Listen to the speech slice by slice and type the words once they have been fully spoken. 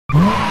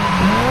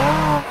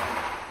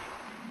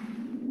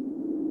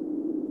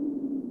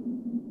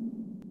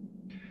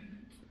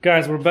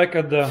Guys, we're back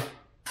at the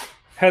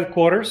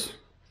headquarters.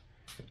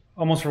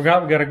 Almost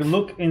forgot, we gotta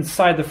look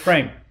inside the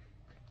frame.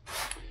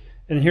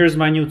 And here's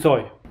my new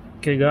toy.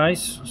 Okay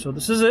guys, so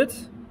this is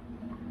it.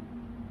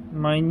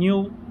 My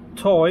new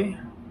toy.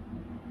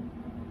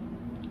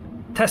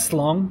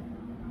 Testlong.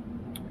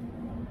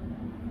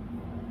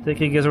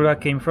 Take a guess where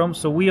that came from.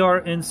 So we are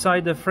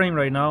inside the frame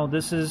right now.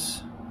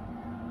 That's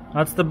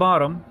the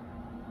bottom.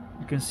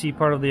 You can see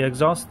part of the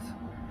exhaust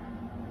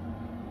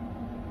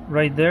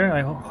right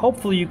there.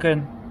 Hopefully you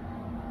can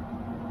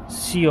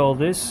see all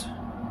this.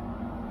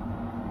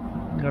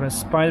 Got a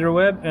spider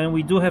web, and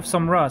we do have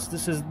some rust.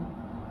 This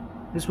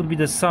would be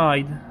the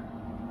side.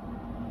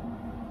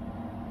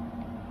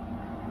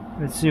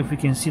 Let's see if we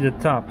can see the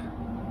top.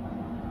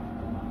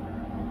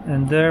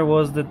 And there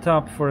was the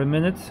top for a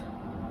minute.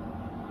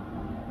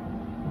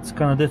 It's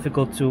kind of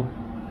difficult to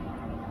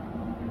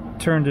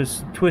turn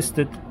this, twist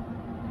it,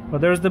 but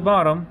there's the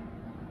bottom.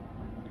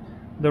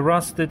 The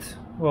rusted,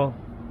 well,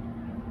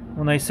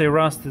 when I say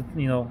rusted,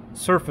 you know,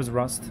 surface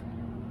rust.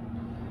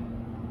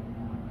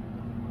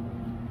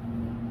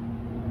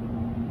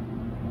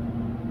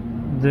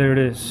 There it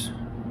is.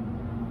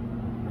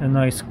 A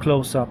nice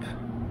close-up.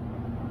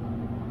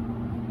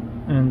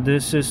 And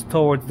this is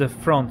towards the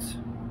front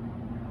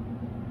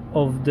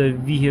of the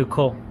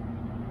vehicle.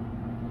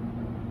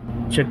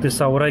 Check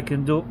this out, what I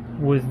can do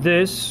with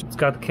this. It's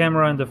got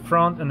camera in the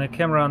front and a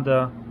camera on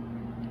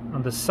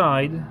the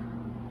side,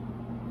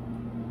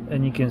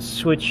 and you can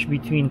switch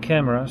between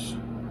cameras.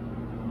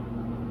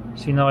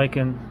 See, now I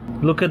can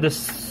look at the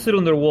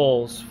cylinder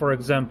walls, for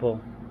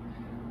example,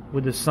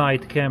 with the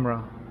side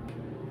camera.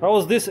 That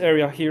was this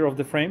area here of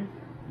the frame.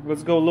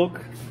 Let's go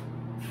look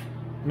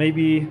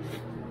maybe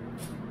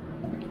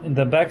in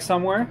the back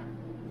somewhere.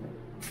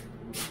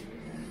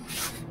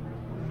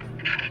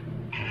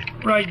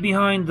 Right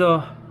behind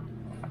the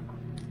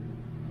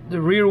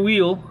rear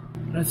wheel.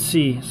 Let's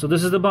see, so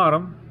this is the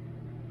bottom.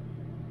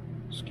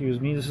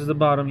 Excuse me, this is the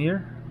bottom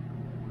here.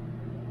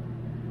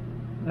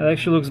 It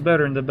actually looks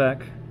better in the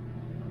back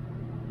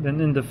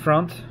than in the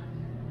front.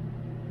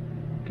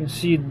 You can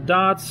see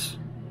dots,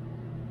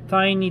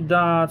 tiny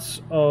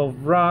dots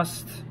of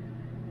rust,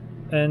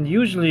 and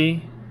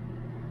usually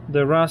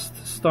the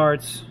rust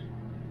starts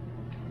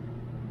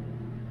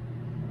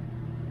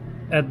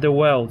at the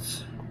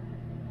welds.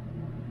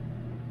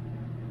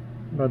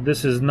 But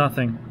this is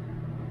nothing.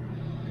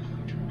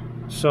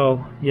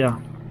 So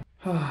yeah.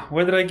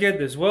 Where did I get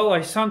this? Well,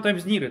 I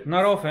sometimes need it,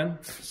 not often,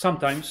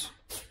 sometimes.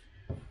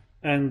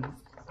 And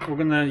we're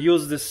gonna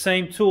use the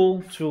same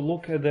tool to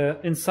look at the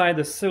inside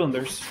the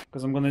cylinders,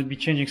 because I'm gonna be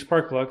changing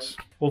spark plugs.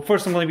 Well,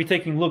 first I'm gonna be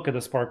taking a look at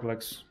the spark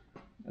plugs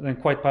and then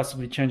quite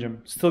possibly change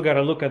them. Still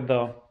gotta look at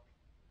the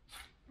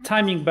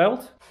timing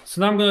belt.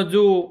 So now I'm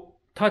gonna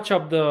touch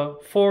up the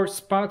 4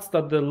 spots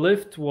that the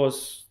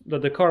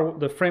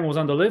frame was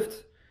on the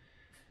lift.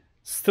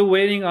 Still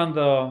waiting on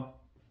the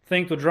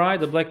thing to dry,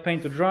 the black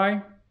paint to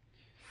dry.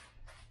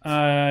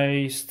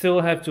 I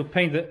still have to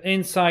paint the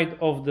inside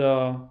of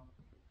the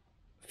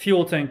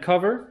fuel tank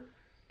cover.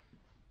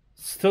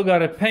 Still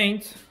gotta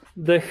paint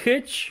the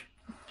hitch,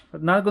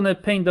 but not gonna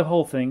paint the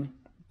whole thing,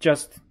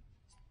 just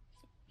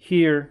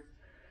here,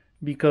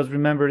 because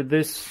remember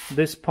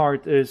this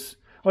part is,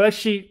 well,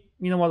 actually,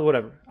 you know what,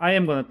 whatever. I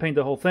am gonna paint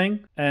the whole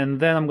thing, and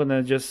then I'm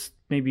gonna just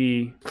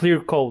maybe clear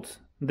coat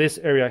this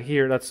area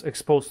here that's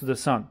exposed to the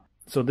sun,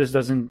 so this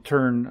doesn't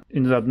turn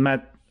into that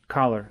matte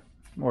color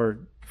or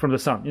from the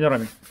sun, you know what I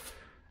mean.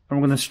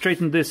 I'm gonna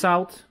straighten this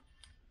out.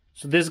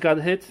 So this got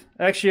hit.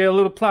 Actually, a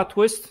little plot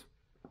twist.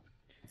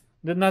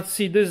 Did not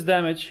see this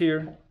damage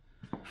here.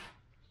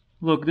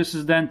 Look, this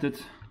is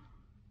dented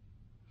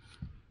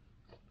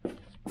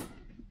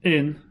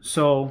in,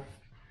 so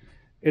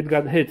it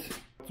got hit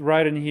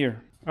right in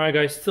here. All right,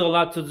 guys, still a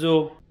lot to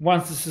do.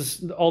 Once this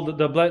is all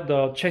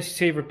the chassis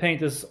saver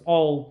paint is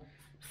all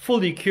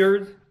fully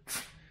cured,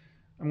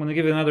 I'm gonna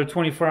give it another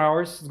 24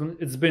 hours.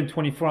 It's been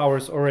 24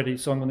 hours already,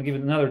 so I'm gonna give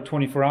it another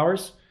 24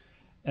 hours,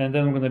 and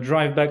then I'm gonna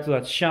drive back to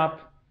that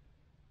shop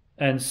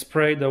and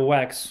spray the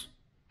wax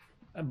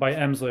by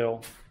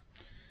Emsley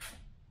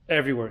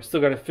everywhere. Still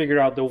gotta figure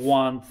out the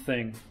one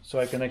thing so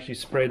I can actually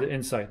spray the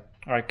inside.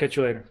 All right, catch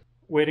you later.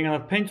 Waiting on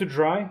the paint to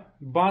dry,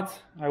 but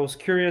I was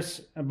curious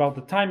about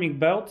the timing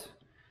belt,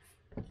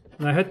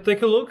 and I had to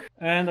take a look,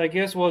 and I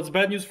guess, well, it's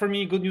bad news for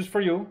me, good news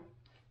for you.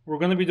 We're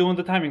gonna be doing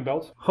the timing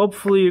belt.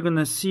 Hopefully you're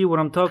gonna see what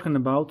I'm talking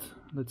about.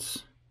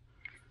 Let's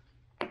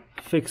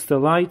fix the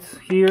light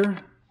here.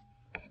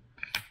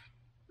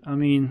 I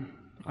mean,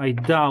 I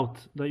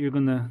doubt that you're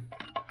gonna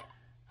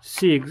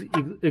see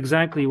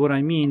exactly what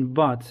I mean,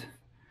 but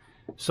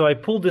so I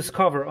pulled this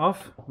cover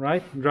off,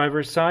 right?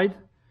 Driver's side.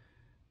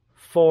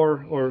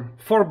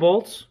 4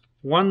 bolts,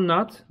 1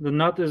 nut. The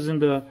nut is in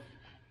the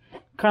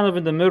kind of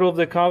in the middle of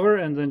the cover,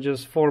 and then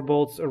just 4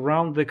 bolts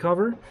around the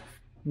cover.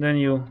 Then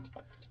you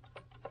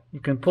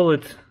can pull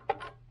it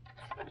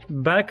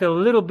back a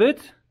little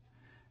bit,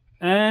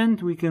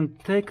 and we can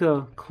take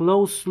a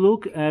close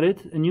look at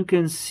it, and you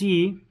can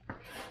see,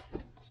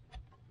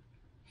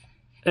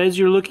 as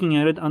you're looking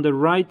at it, on the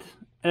right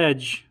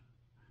edge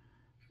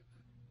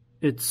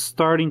it's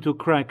starting to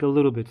crack a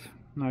little bit.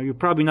 Now you're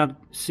probably not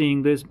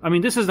seeing this. I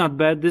mean, this is not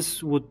bad.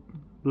 This would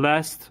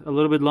last a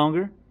little bit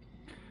longer.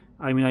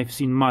 I mean, I've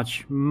seen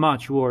much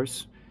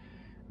worse.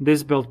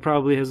 This belt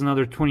probably has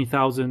another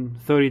 20,000,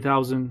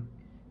 30,000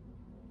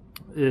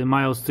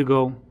 miles to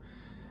go,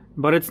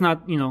 but it's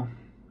not, you know,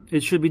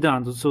 it should be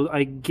done. So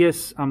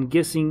I'm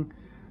guessing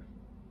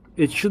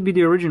it should be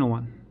the original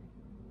one.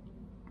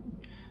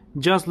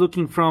 Just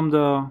looking from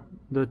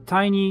the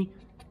tiny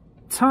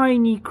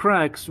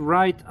cracks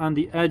right on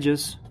the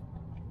edges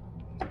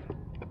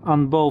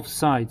on both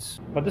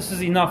sides. But this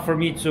is enough for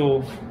me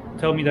to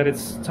tell me that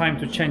it's time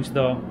to change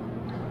the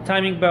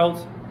timing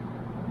belt,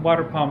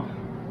 water pump,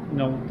 you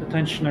know, the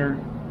tensioner,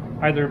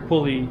 either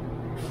pulley,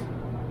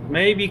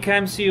 maybe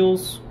cam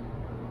seals,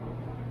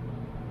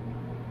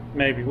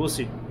 maybe, we'll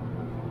see.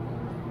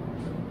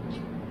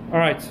 All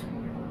right,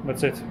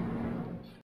 that's it.